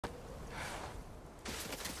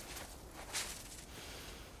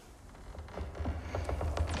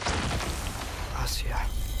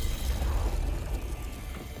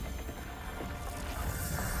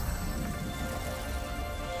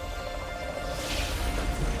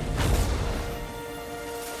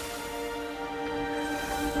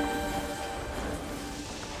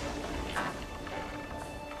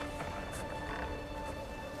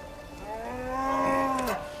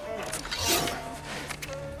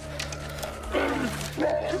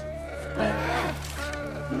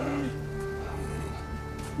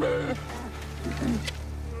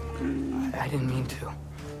I didn't mean to.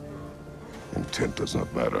 Intent does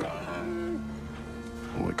not matter.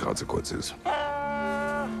 Only consequences.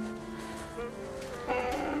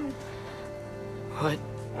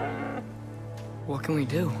 What can we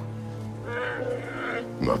do?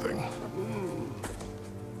 Nothing.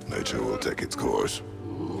 Nature will take its course.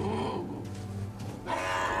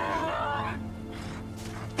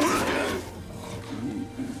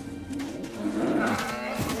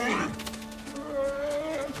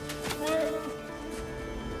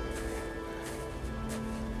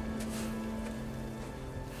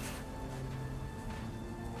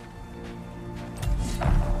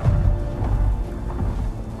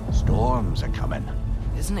 Storms are coming.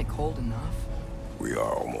 Isn't it cold enough? We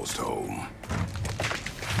are almost home.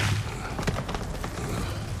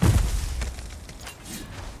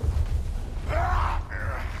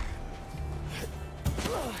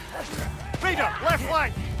 Raider, left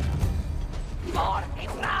flank!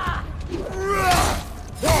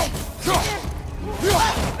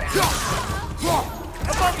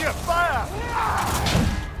 Above you, fire!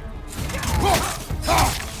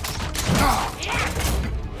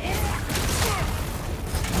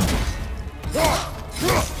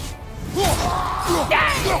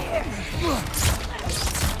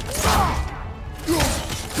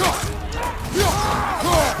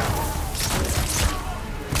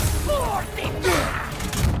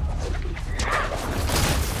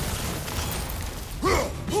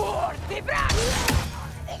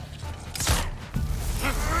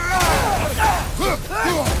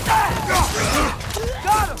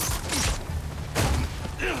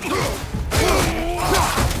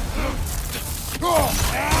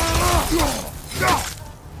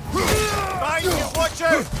 Watch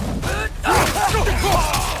out!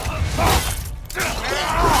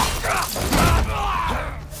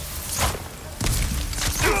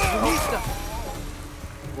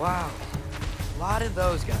 Wow. A lot of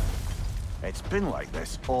those guys. It's been like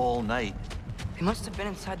this all night. They must have been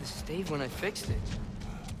inside the stave when I fixed it.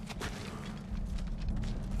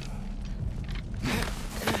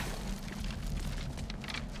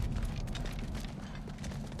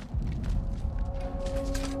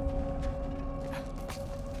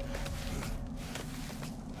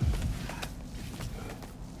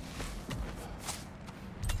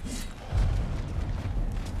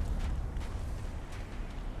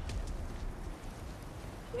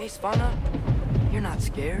 Hey, Svanna, you're not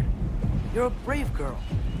scared. You're a brave girl.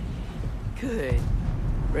 Good.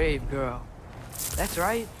 Brave girl. That's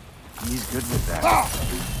right. He's good with that.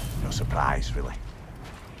 No surprise, really.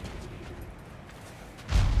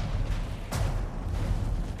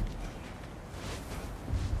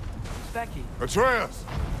 Becky, Atreus!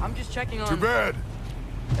 I'm just checking on... To bed!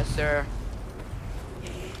 Yes, sir.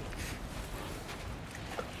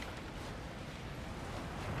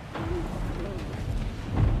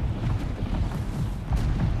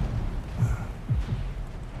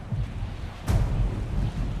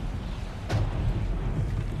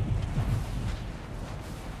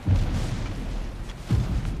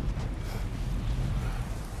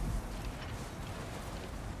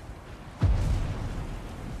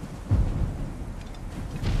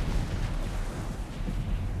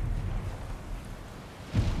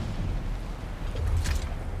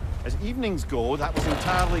 As evenings go, that was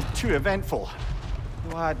entirely too eventful.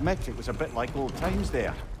 Though I admit it was a bit like old times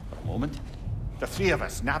there, for a moment. The three of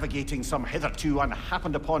us navigating some hitherto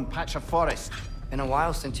unhappened-upon patch of forest. Been a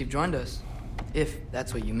while since you've joined us. If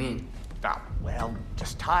that's what you mean. Ah, well,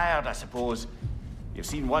 just tired, I suppose. You've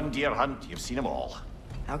seen one deer hunt, you've seen them all.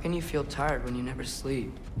 How can you feel tired when you never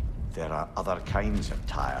sleep? There are other kinds of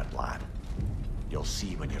tired, lad. You'll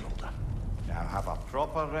see when you're older. Now have a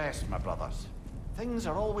proper rest, my brothers. Things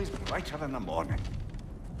are always brighter in the morning.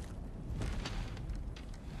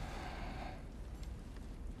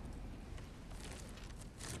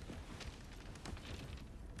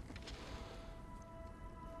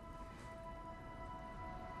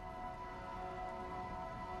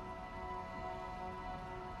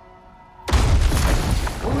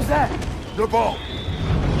 What was that? The ball!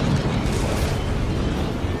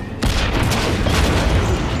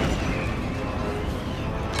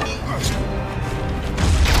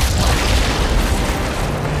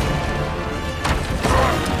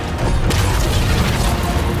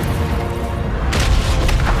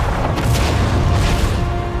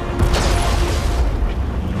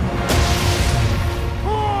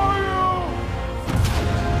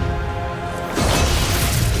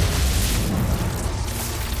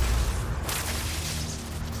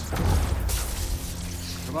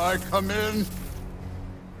 Can I come in?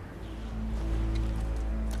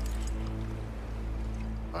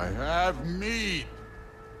 I have mead.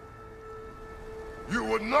 You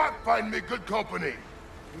would not find me good company.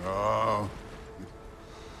 No.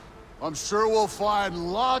 I'm sure we'll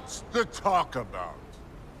find lots to talk about.